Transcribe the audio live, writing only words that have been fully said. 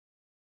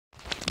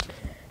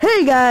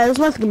Hey guys,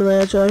 welcome to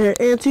the show here,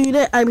 and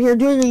today I'm here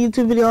doing a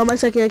YouTube video on my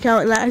second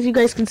account, and as you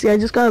guys can see, I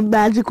just got a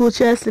magical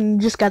chest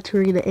and just got to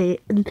Arena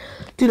 8, and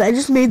dude, I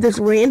just made this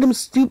random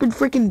stupid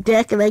freaking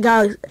deck, and I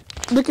got,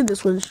 look at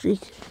this win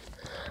streak,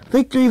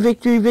 victory,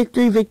 victory,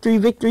 victory, victory,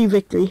 victory,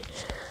 victory,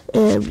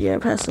 and yeah,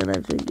 past that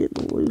I've been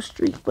getting a lose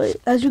streak, but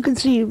as you can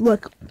see,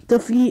 look,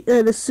 defeat,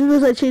 and as soon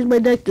as I changed my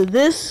deck to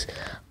this,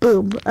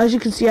 boom, as you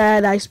can see, I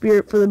had Ice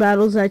Spirit for the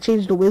battles, and I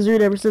changed to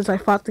Wizard ever since I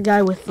fought the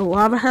guy with the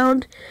Lava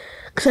Hound.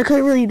 Because I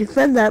couldn't really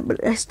defend that,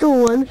 but I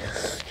still won.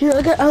 Here,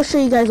 I'll show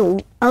you guys.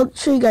 I'll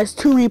show you guys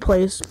two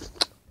replays.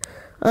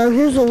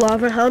 Here's a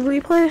Lava Hound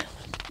replay.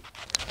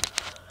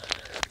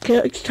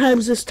 Okay,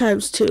 times this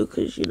times two,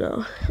 because you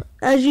know,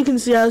 as you can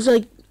see, I was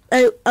like,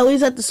 I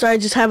always at the start I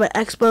just have an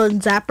Expo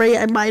and Zap ready.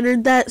 I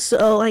minored that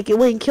so like it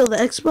wouldn't kill the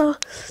Expo.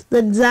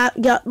 Then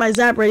got my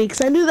Zap ready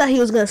because I knew that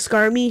he was gonna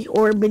scar me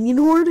or minion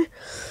horde.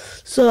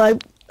 So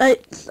I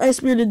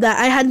spirited that.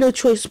 I had no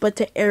choice but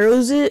to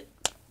arrows it.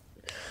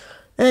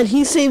 And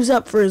he saves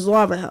up for his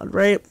Lava Hound,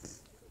 right?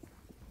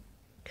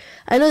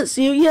 I don't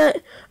see it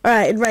yet.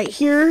 Alright, and right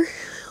here,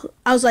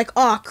 I was like,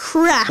 oh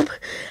crap.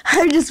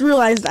 I just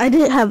realized I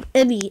didn't have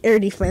any air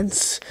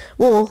defense.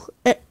 Well,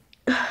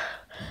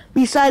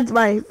 besides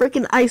my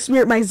freaking Ice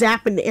Spirit, my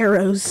Zap, and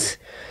arrows.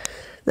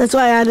 That's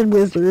why I added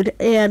Wizard.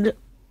 And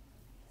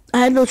I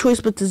had no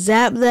choice but to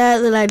Zap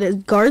that. Then I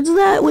did Guards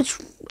that, which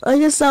I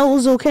guess that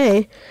was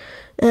okay.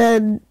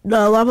 And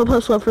Lava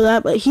Pups went for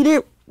that, but he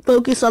didn't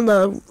focus on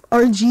the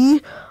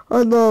RG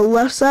on the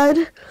left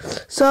side,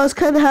 so I was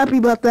kind of happy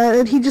about that,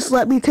 and he just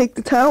let me take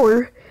the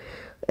tower,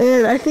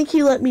 and I think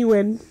he let me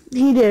win.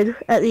 He did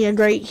at the end.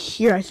 Right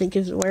here I think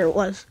is where it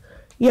was.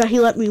 Yeah,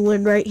 he let me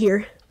win right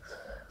here.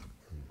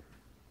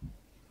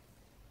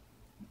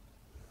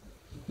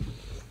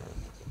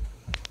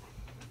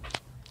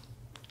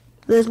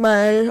 There's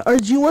my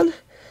RG one.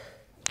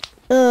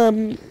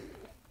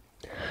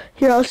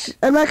 Here,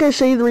 I'm not going to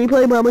show you the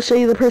replay, but I'm going to show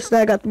you the person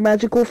I got the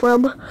magical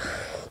from.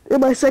 In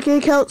my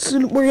second account,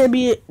 soon we're going to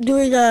be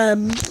doing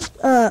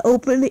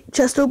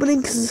chest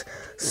opening, because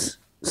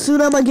soon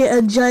I'm going to get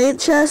a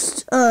giant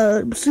chest,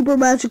 super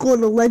magical,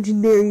 and a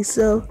legendary,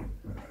 so.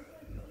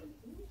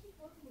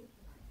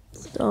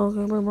 Oh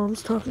god, my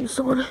mom's talking to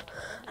someone.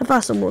 I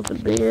thought someone was a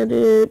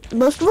bandit.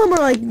 Most of them are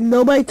like,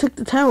 nobody took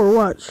the tower,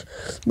 watch.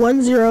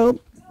 1-0,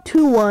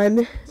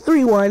 2-1,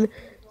 3-1,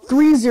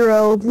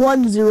 3-0,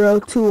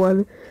 1-0,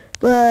 2-1.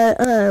 But,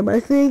 I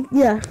think,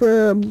 yeah,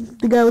 from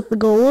the guy with the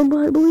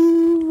golem, I believe.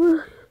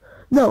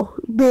 No,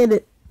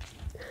 bandit.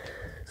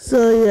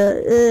 So, yeah,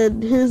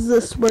 and here's the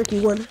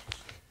Sparky one.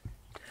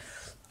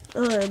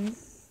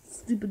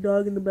 Stupid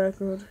dog in the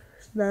background.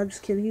 Nah, I'm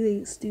just kidding, he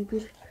ain't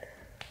stupid.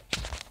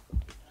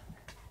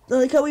 I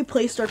like how we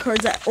placed our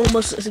cards at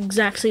almost the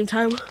exact same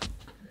time.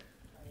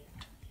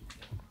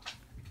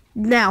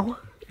 Now.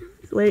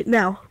 Wait,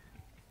 now.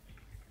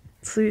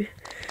 Let's see.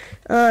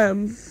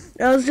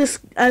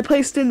 I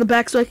placed it in the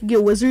back so I could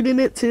get Wizard in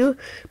it too,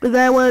 but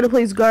then I wanted to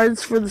place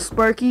Guards for the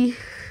Sparky,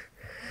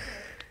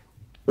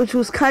 which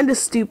was kind of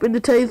stupid to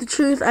tell you the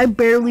truth. I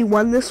barely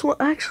won this one,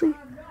 actually.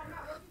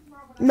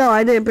 No,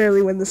 I didn't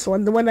barely win this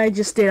one. The one I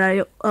just did,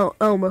 I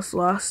almost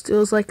lost. It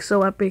was like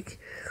so epic.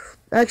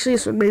 Actually,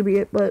 this one may be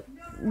it, but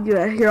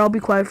yeah, here, I'll be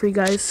quiet for you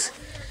guys.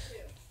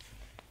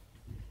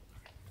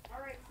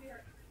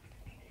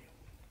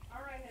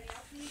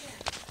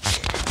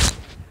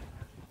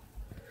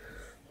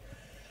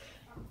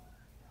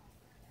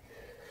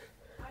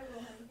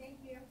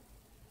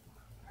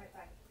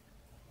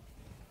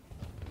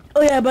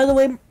 Oh yeah, by the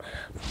way,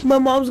 my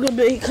mom's gonna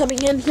be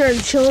coming in here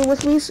and chilling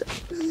with me,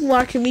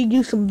 watching me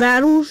do some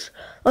battles.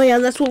 Oh yeah,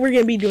 that's what we're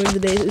gonna be doing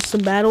today, is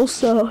some battles,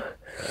 so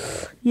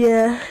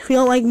yeah, if you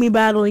don't like me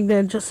battling,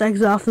 then just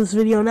exit off this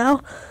video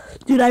now.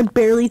 Dude, I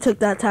barely took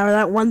that tower,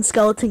 that one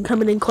skeleton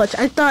coming in clutch.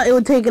 I thought it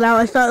would take it out.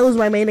 I thought it was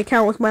my main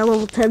account with my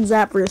level 10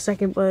 Zap for a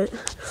second, but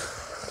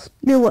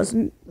it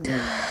wasn't.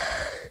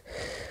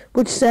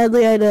 Which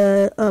sadly I had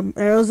a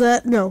arrows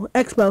at, no,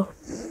 Expo.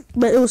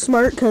 But it was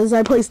smart because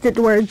I placed it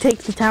to where it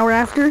takes the tower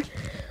after,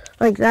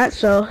 like that.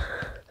 So,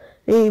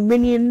 hey,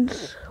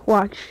 minions,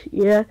 watch,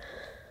 yeah,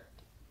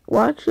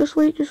 watch. Just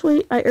wait.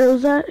 I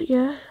arrows that,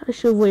 yeah. I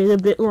should have waited a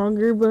bit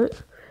longer,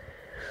 but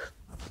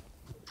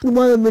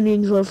one of the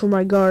minions went for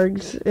my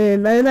guards,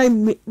 and then I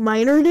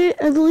minored it.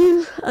 I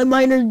believe I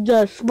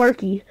minored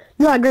Sparky.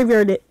 No, I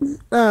graveyarded it.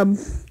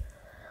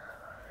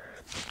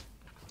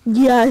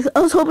 Yeah, I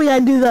was hoping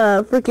I'd do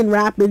the freaking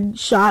rapid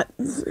shot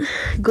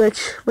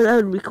glitch, but that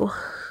would be cool.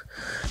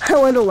 I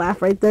wanted to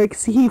laugh right there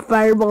because he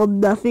fireballed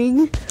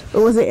nothing.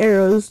 Or was it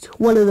arrows?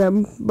 One of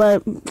them.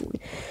 But,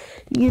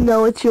 you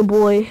know, it's your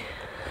boy.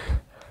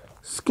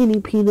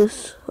 Skinny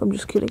penis. I'm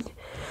just kidding.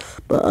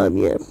 But,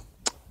 yeah.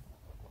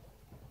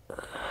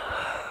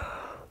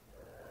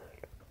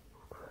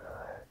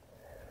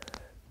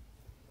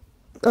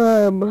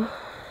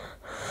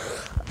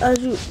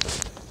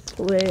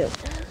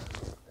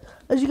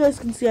 As you guys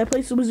can see, I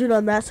placed the Wizard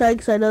on that side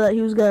because I know that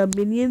he was going to have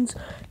minions,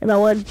 and I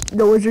wanted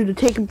the Wizard to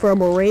take him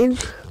from a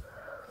range.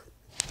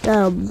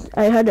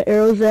 I had the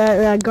arrows at,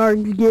 and I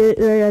guarded it,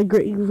 and I had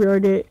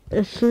graveyard it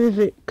as soon as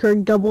it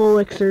turned double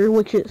elixir,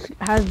 which it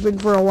has been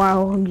for a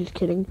while. I'm just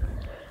kidding.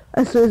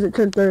 As soon as it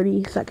turned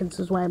 30 seconds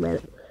is why I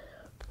meant it.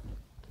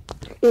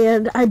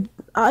 And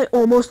I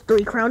almost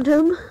 3-crowned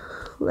him.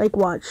 Like,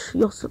 watch.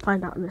 You'll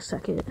find out in a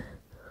second.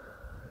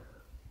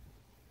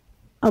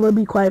 I'm gonna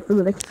be quiet for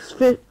the next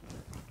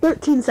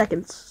 13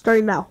 seconds,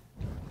 starting now.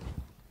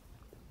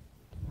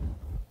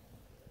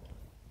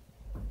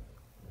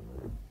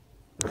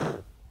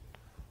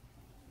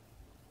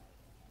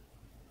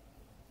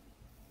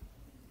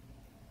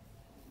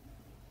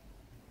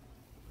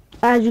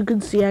 As you can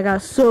see, I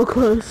got so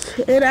close,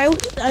 and I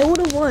would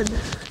have won.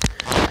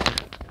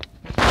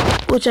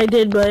 Which I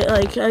did, but,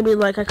 like, I mean,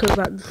 like, I could have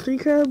gotten the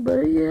 3-crown,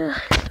 but, yeah.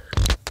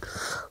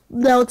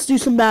 Now, let's do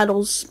some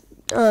battles.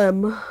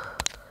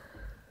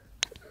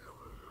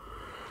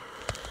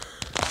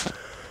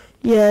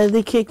 Yeah,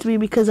 they kicked me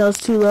because I was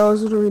too low. I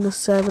was in Arena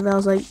 7. I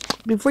was like,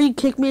 before you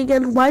kick me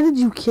again, why did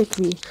you kick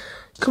me?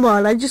 Come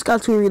on, I just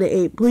got to Arena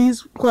 8,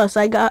 please. Plus,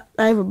 I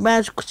have a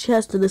magical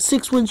chest and a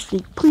 6-win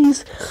streak,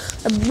 please.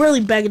 I'm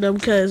really begging them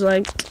because,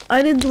 like,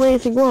 I didn't do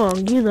anything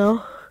wrong, you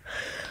know.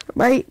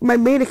 My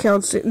main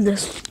account's in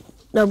this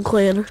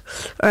clan.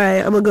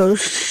 Alright, I'm gonna go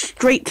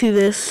straight to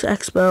this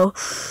expo.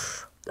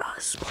 Oh,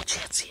 small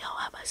chance he'll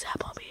have my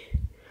zap on me.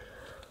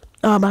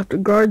 After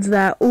guards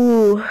that.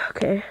 Ooh,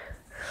 okay.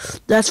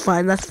 That's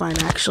fine,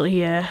 actually.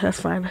 Yeah, that's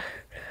fine.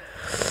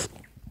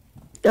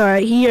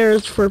 Alright, he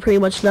airs for pretty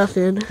much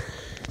nothing.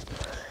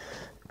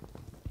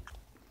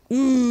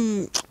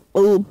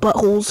 Oh,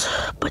 buttholes.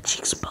 Butt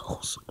cheeks and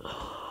buttholes.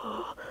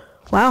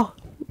 Wow.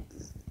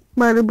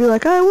 Mine would be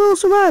like, I will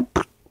survive.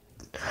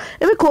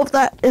 It'd be cool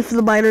if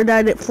the miner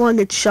died, it flung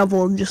its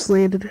shovel and just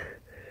landed.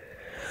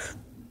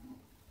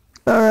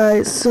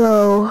 Alright,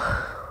 so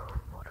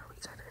what are we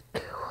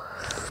gonna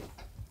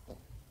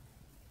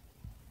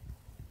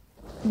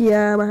do?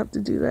 Yeah, I'm gonna have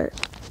to do that.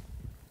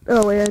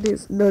 Oh wait, I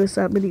didn't notice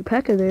that mini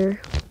P.E.K.K.A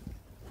there.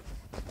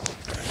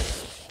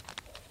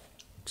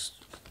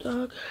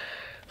 Dog.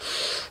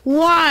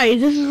 Why?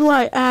 This is what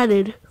I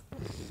added.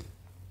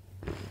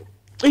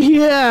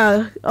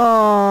 Yeah.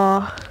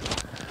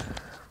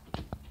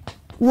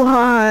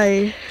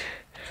 Why?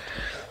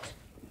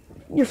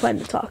 You're fine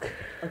to talk.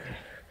 Okay.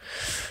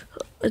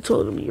 I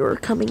told him you were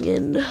coming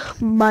in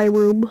my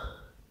room.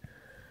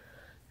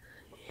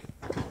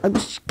 I'm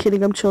just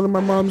kidding. I'm chilling in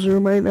my mom's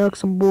room right now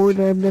because I'm bored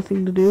and I have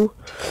nothing to do.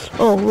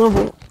 Oh,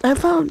 level. I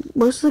found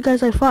most of the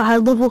guys I fought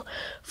had level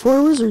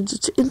 4 wizards.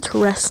 It's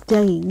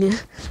interesting.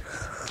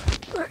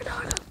 Right now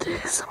I got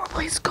this. I'm gonna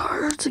play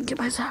cards and get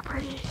my zap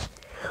ready.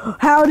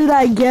 How did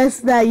I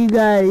guess that, you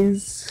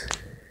guys?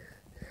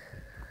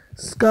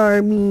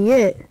 Scar me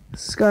it.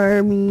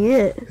 Scar me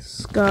it.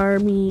 Scar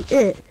me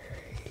it.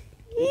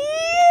 Yeah!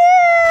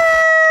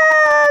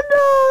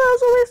 No, that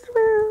was a waste of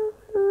arrow.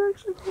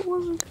 Actually, that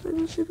wasn't. I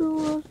just did a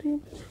lot of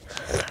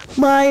damage.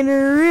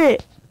 Miner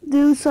it.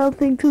 Do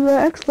something to the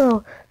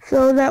expo.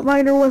 So that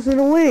miner wasn't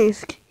a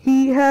waste.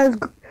 He has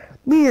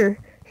mirror.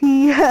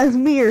 He has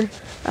mirror.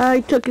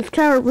 I took his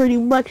tower pretty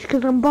much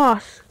because I'm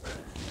boss.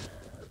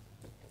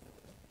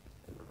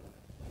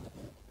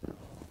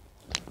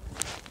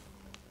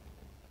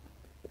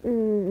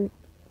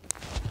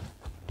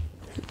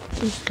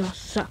 This gonna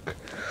suck.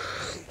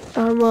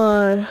 I'm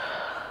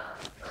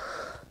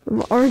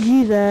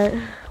RG that,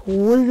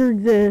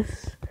 wizard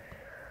this,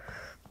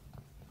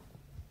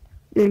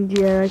 and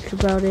yeah, that's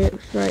about it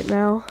right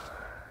now.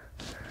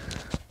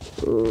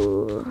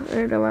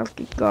 And I'm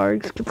after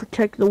guards to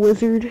protect the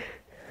wizard.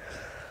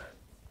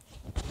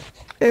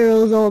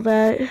 Arrows, all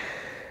that.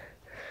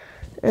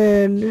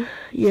 And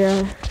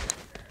yeah,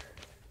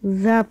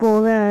 zap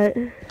all that.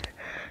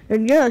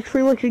 And yeah, that's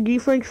pretty much a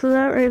defense for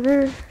that right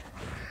there.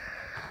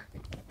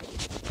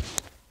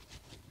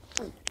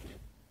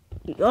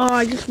 Oh,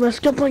 I just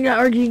messed up on that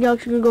RG. Now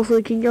it's gonna go for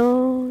the king.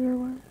 Oh, never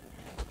mind.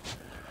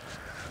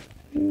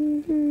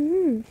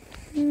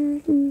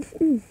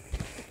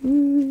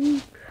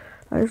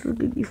 This is a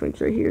good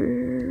defense right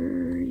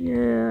here.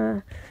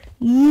 Yeah.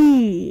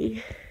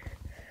 Yee.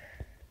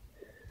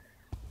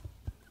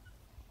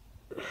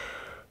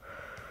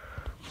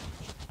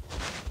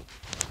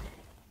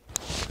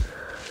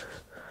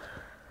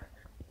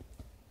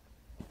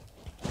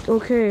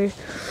 Okay.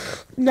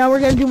 Now we're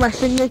gonna do my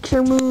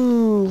signature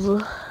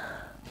move.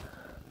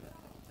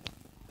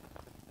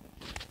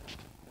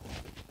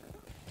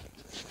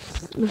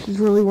 This is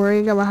really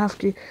worrying. I'm gonna have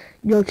to,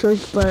 no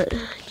choice but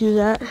do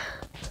that.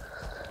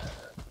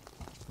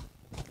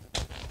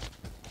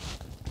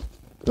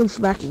 I'm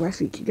smacking my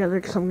feet together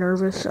because I'm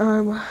nervous.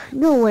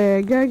 No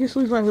way. Did I just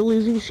lose my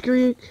losing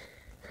streak?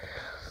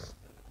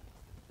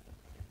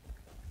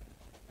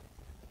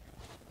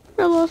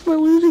 I lost my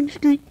losing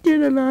streak,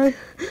 didn't I?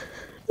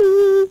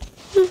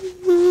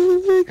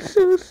 That's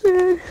so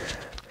sad.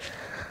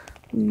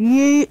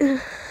 Yeet.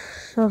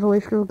 That was a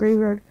waste of a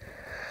graveyard.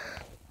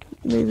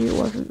 Maybe it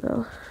wasn't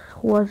though.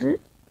 Was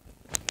it?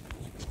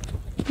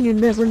 You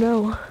never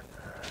know.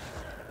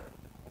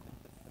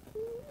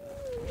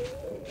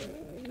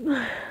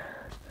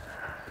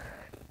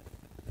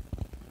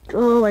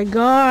 Oh my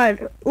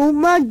god. Oh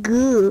my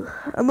god.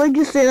 I might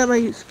just say that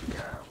my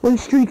win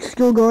streak's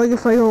still going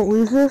if I don't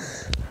lose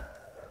this.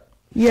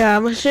 Yeah,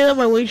 I'm gonna say that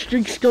my win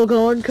streak's still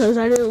going because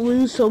I didn't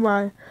lose, so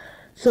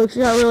it's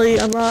not really,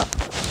 I'm not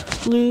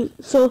lose,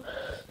 so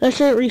that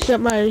shouldn't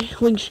reset my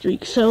win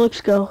streak, so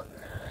let's go.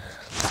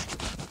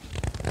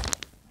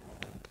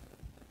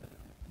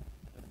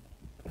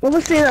 I'm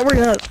gonna say that we're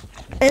gonna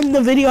end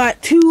the video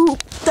at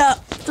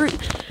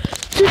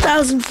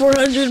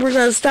 2,400. We're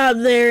gonna stop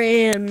there,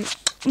 and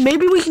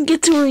maybe we can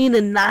get to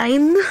Arena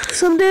 9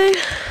 someday.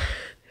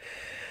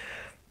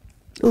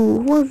 Ooh,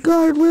 one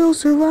guard will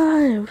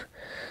survive.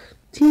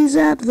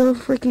 T-Zap the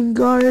freaking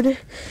guard.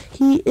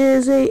 He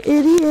is a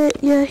idiot.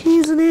 Yeah,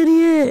 he's an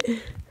idiot.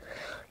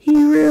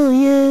 He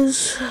really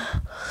is.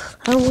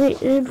 I'm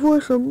waiting for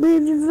some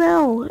minions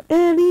now.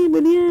 Any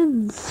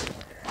minions?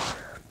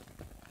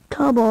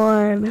 Come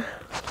on.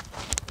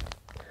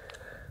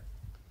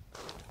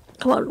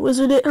 Come on,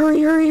 wizard it.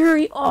 Hurry, hurry,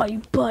 hurry. Oh,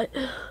 you butt.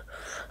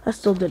 I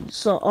still didn't.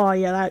 So, oh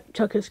yeah, that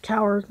took his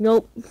cower.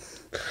 Nope.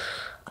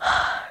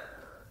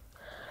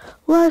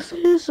 Life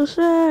is so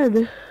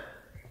sad.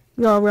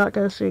 No, I'm not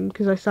gonna sing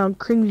because I sound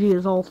cringy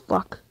as all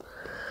fuck.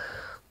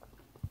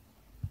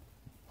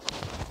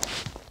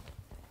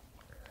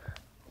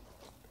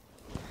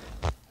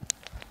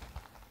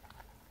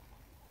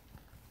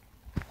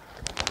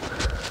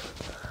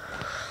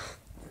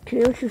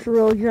 Okay, let's just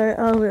roll giant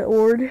out of it.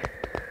 Ord.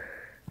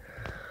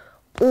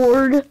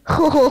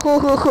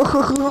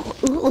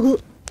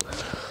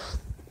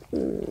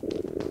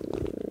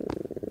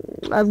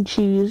 I'm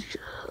cheesed.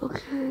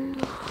 Okay.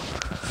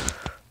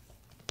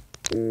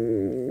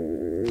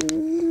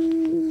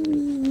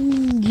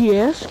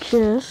 Yes,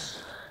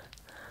 yes.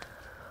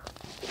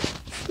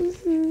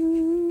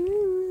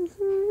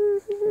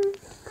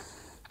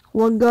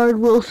 One guard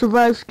will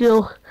survive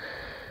skill.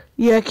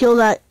 Yeah, kill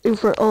that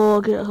infra. Oh,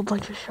 I'll get a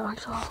bunch of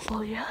shots off.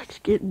 Oh yeah, it's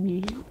getting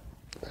me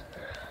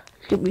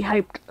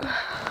hyped. Okay, I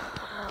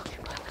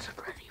wasn't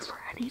ready for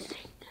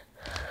anything.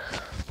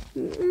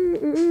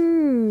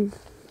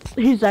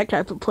 He's that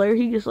type of player.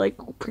 He just like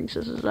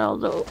princesses out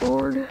of the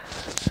Ord.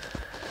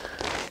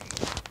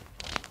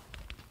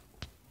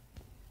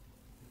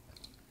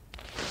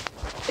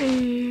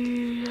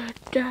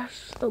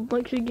 That's a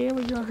bunch of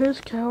damage on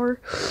his cower.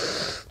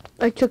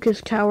 I took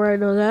his cower, I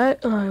know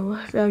that.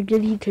 Now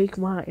did he take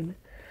mine?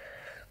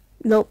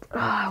 Nope.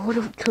 I would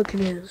have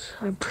taken his.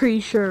 I'm pretty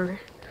sure.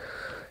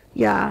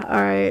 Yeah,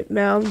 alright.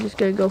 Now I'm just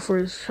gonna go for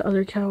his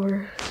other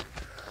tower.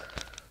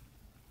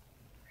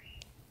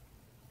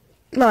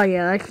 Oh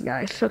yeah, that's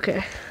nice.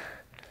 Okay.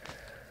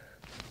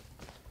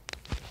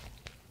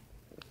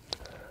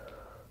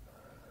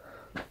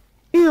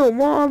 Ew,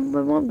 Mom.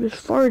 My mom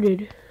just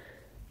farted.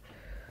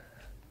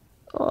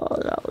 Oh,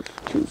 that was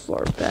too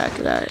far back.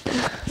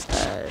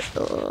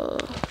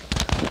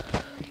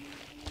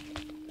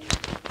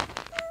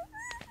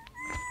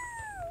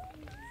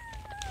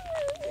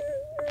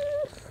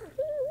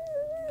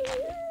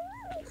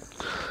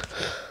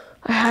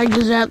 I had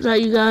to zap that,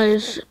 you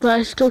guys, but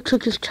I still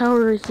took his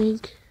tower, I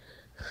think.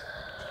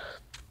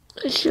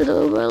 I should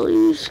have at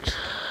least.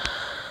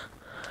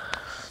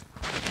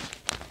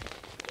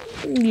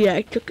 Yeah,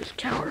 I took his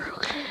tower,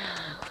 okay.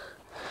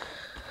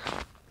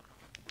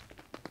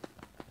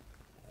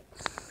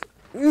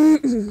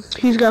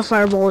 He's got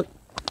fireball.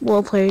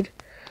 Well played.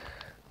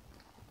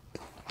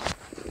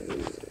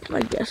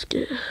 I guessed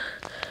it.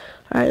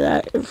 Alright,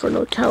 that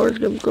Inferno Tower's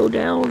gonna go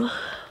down.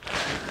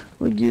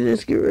 We do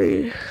this, get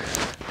ready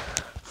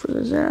for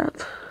the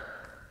zap.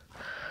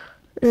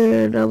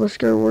 And I'm gonna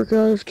start working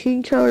on his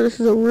King Tower. This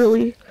is a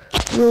really,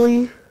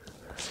 really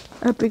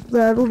epic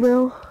battle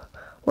now.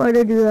 Why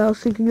did I do that? I was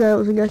thinking that it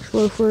was an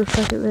explode for a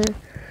second there.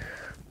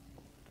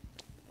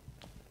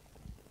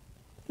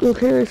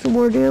 Okay, there's some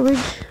more damage.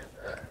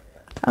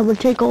 I'm gonna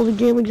take all the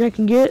damage I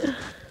can get.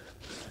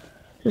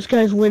 This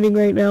guy's winning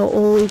right now.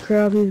 Holy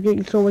crap, he's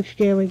getting so much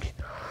damage.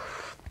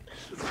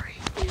 This is where he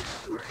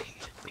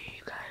hit me,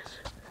 you guys.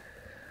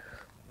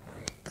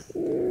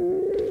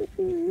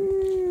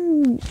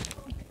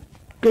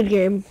 Good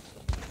game.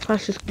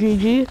 That's just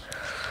GG.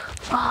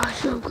 Oh,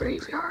 it's a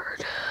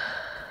graveyard.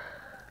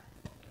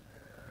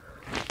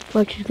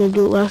 Like he's gonna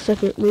do it last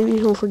second. Maybe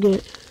he'll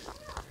forget.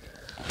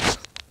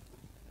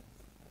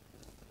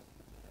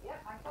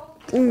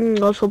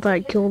 Let's hope I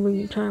kill him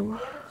in time.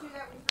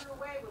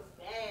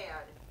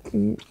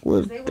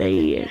 Was bad.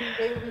 They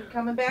would be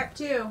coming back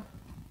too.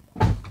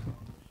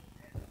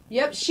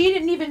 Yep, she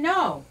didn't even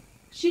know.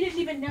 She didn't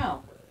even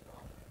know.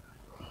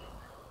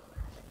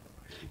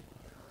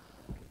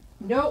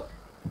 Nope.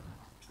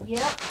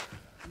 Yep.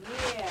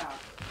 Yeah.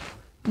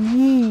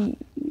 Yee.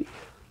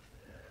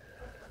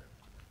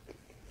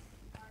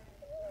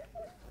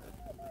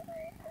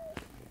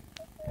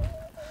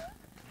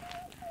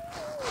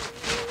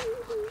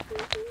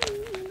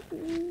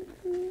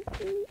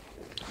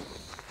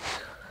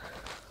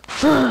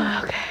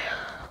 Okay.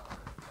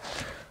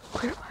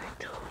 What am I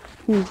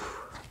doing? Oof.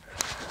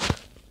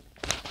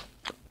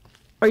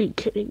 Are you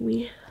kidding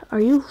me? Are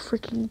you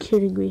freaking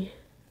kidding me?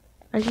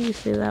 I can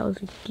just say that was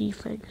a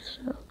defense,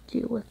 so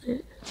deal with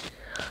it.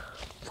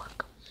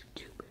 Fuck, I'm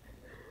stupid.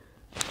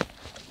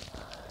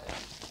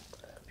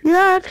 Yeah,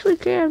 I actually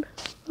can.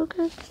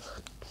 Okay.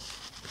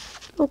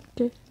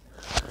 Okay.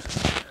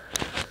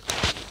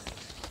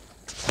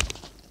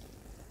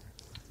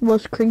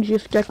 Most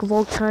cringiest deck of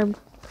all time.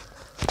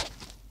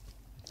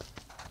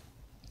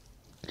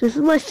 This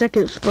is my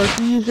second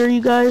Sparky user,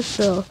 you guys,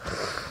 so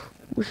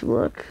wish me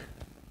luck.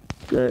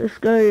 This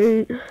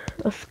guy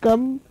a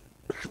scum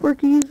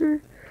Sparky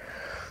user.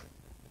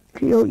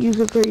 He don't use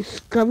it very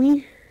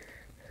scummy.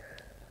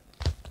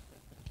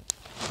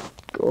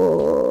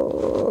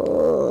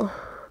 Oh,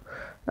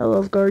 I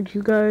love guards,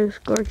 you guys.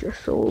 Guards are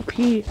so OP.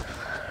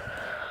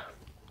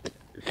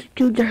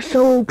 Dude, they're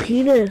so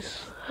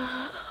OP-ness.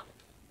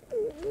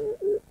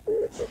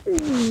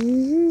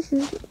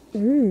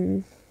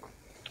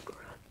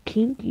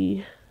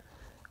 Kinky.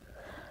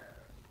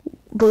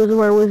 Both of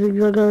our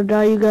wizards are gonna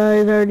die, you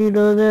guys. I already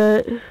know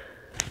that.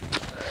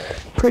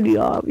 Pretty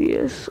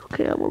obvious.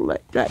 Okay, I'm gonna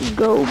let that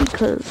go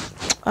because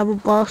I'm a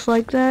boss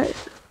like that.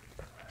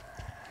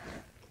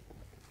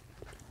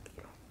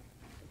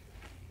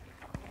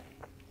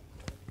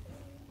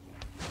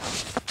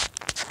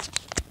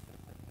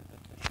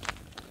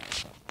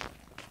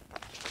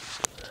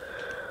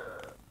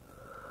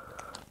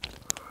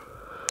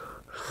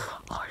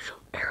 Oh, so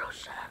arrow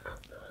sack.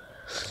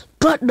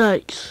 Butt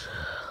knights.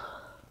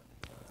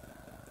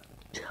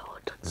 Oh,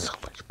 I've done so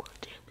much more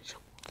damage.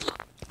 I'm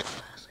fucking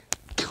dumbass. I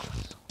kill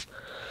myself.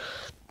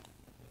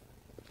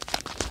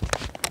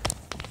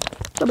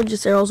 I'm gonna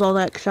just arrows all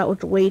that because that was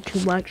way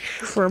too much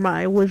for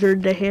my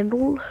wizard to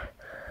handle.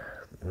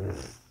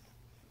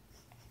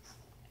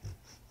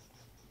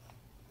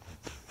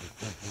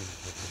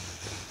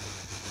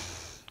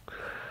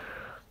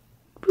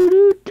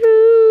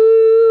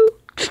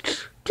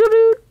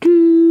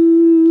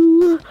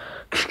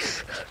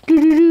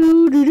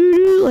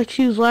 Like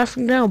she was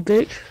laughing now,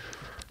 bitch.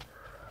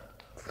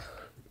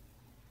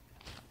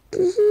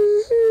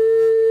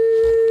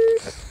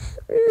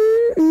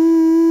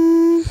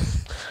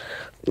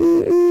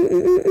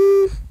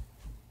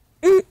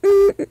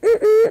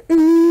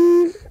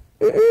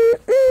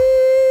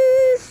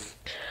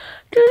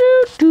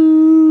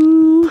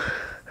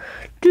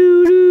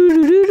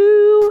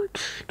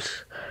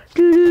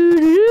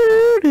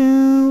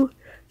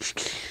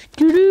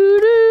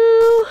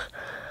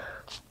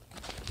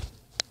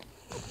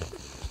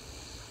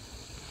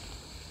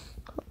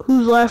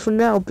 Who's laughing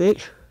now,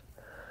 bitch?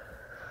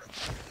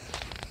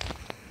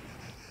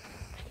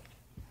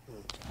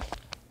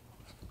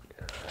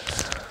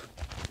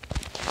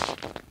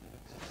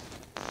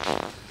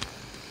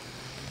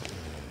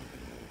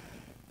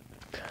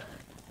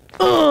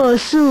 Oh,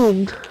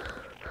 assumed.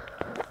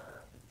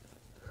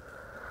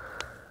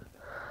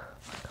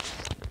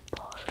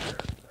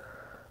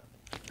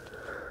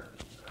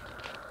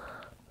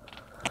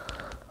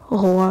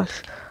 Oh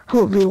gosh, I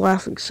will be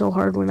laughing so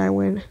hard when I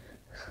win.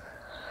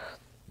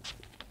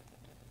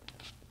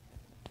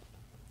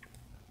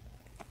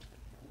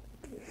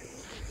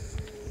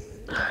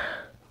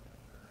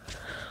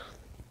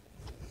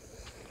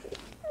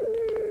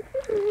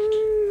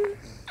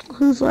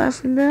 Who's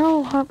laughing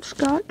now?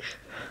 Hopscotch?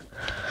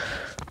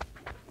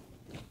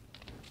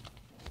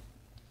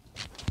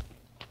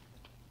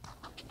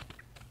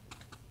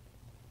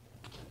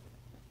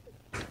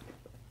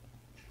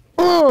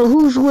 Oh,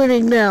 who's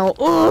winning now?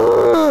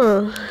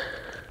 Oh!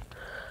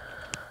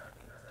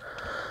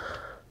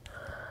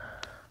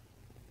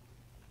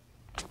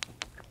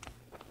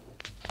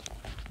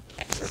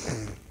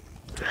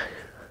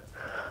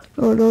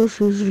 Oh no,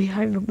 who's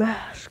behind the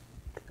mask?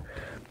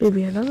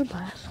 Maybe another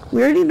mask.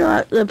 We already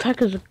know that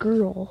Pekka's a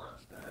girl,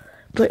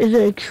 but is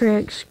it a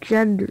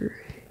transgender?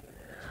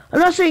 I'm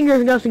not saying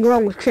there's nothing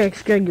wrong with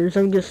transgenders,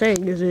 I'm just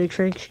saying, is it a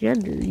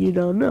transgender? You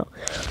don't know.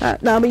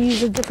 Now I'm gonna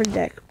use a different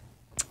deck.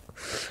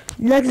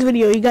 Next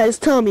video, you guys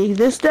tell me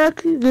this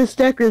deck, or this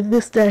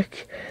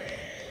deck,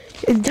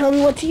 and tell me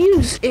what to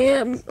use.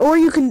 Or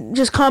you can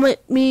just comment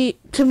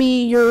to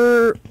me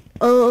your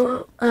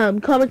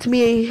comment to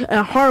me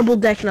a horrible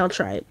deck and I'll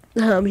try it.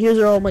 Here's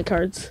all my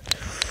cards.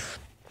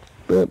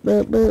 I'm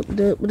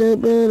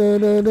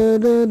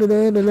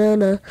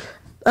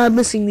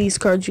missing these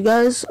cards, you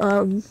guys.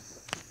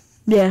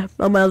 Yeah,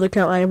 on my other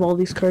account I have all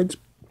these cards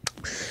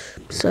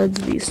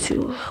besides these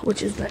two,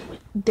 which is that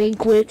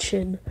Dank Witch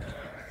and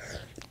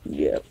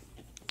yeah.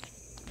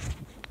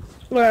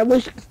 Alright, I'm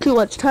wasting too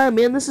much time,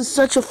 man. This is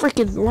such a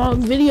freaking long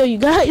video, you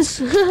guys.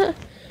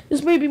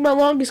 This may be my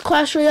longest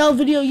Clash Royale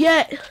video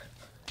yet.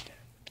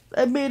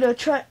 I've made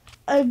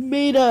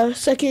a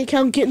second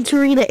account getting to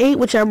Arena 8,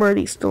 which I'm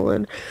already still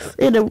in.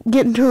 And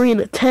getting to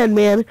Arena 10,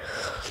 man.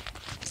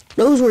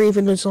 Those were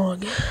even as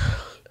long.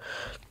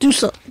 Do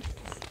something.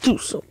 Do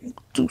something.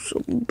 Do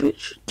something,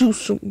 bitch. Do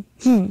something.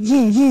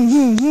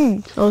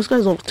 Oh, this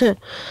guy's level 10.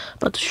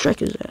 About to strike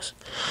his ass.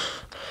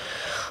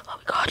 Oh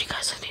my god, you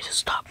guys, I need to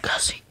stop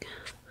cussing.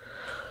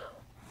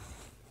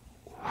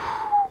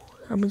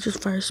 I'm gonna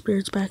just fire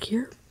spirits back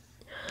here.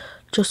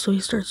 Just so he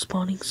starts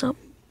spawning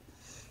something.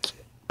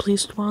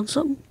 Please spawn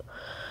something.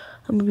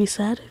 I'm gonna be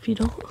sad if you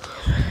don't.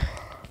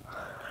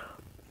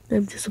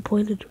 I'm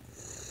disappointed.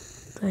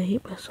 I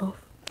hate myself.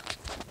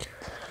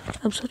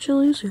 I'm such a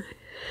loser.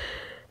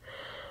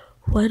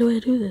 Why do I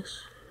do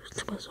this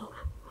to myself?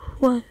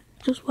 Why?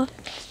 Just why?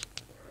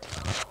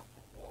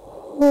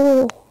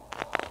 Oh.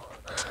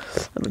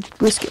 I'm gonna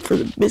risk it for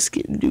the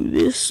biscuit and do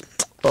this.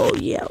 Oh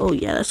yeah,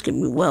 that's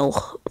gonna be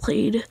well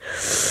played.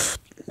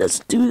 Let's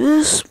do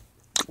this.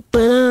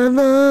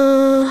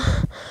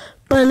 Banana,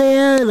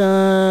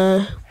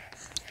 banana.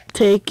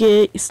 Take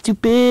it, you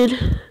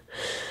stupid.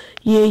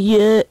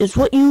 Yeah, it's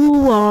what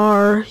you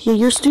are. Yeah,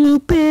 you're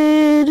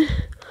stupid.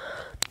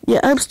 Yeah,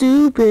 I'm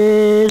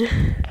stupid.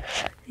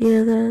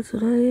 Yeah, that's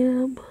what I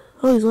am.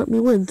 Oh, he's let me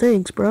win.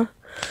 Thanks, bruh.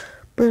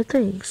 Bruh,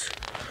 thanks.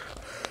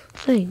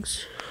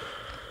 Thanks.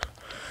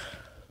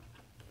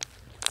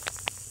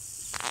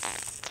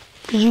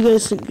 As you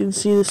guys can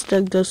see, this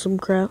deck does some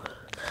crap.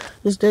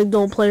 This deck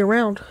don't play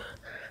around,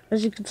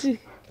 as you can see.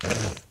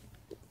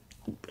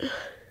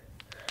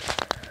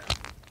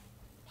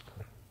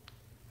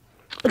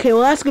 Okay,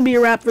 well that's gonna be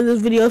a wrap for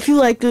this video. If you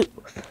liked it,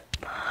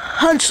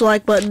 punch the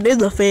like button in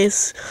the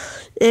face,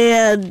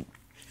 and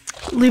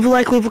leave a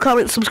like, leave a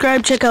comment,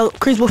 subscribe, check out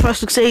Crazy Wolf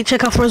 568,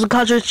 check out Frozen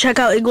Conjures, check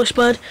out English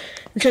Bud,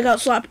 and check out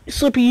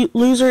Slippy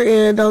Loser,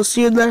 and I'll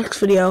see you in the next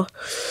video.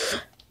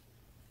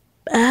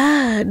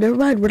 Never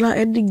mind, we're not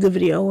ending the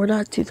video. We're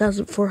not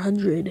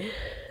 2,400.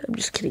 I'm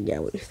just kidding, yeah,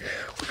 we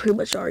pretty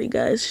much are, you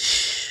guys.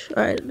 Shh.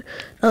 Alright, now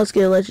let's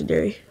get a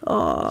legendary.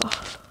 Aw.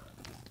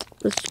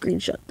 Let's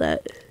screenshot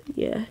that.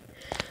 Yeah.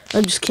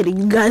 I'm just kidding,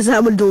 you guys.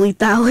 I'm gonna delete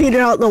that later.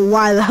 I don't know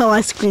why the hell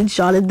I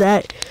screenshotted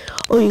that.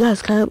 Oh, you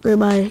guys, can I upgrade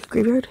my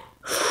graveyard?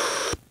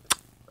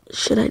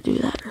 Should I do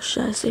that, or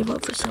should I save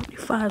up for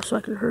 75 so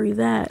I can hurry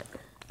that?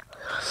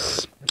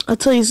 I'll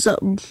tell you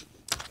something.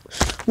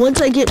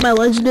 Once I get my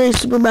legendary,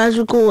 super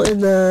magical,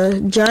 and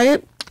the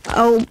giant,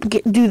 I'll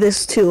do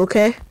this too,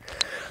 okay?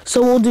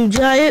 So we'll do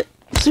giant,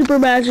 super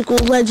magical,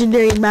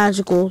 legendary,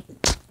 magical,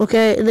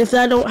 okay? And if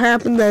that don't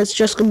happen, then it's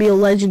just gonna be a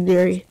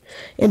legendary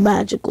and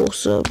magical.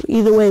 So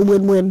either way,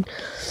 win-win.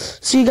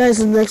 See you guys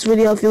in the next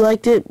video. If you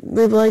liked it,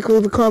 leave a like,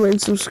 leave a comment,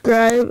 and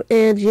subscribe.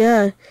 And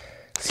yeah,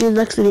 see you in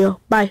the next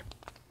video. Bye.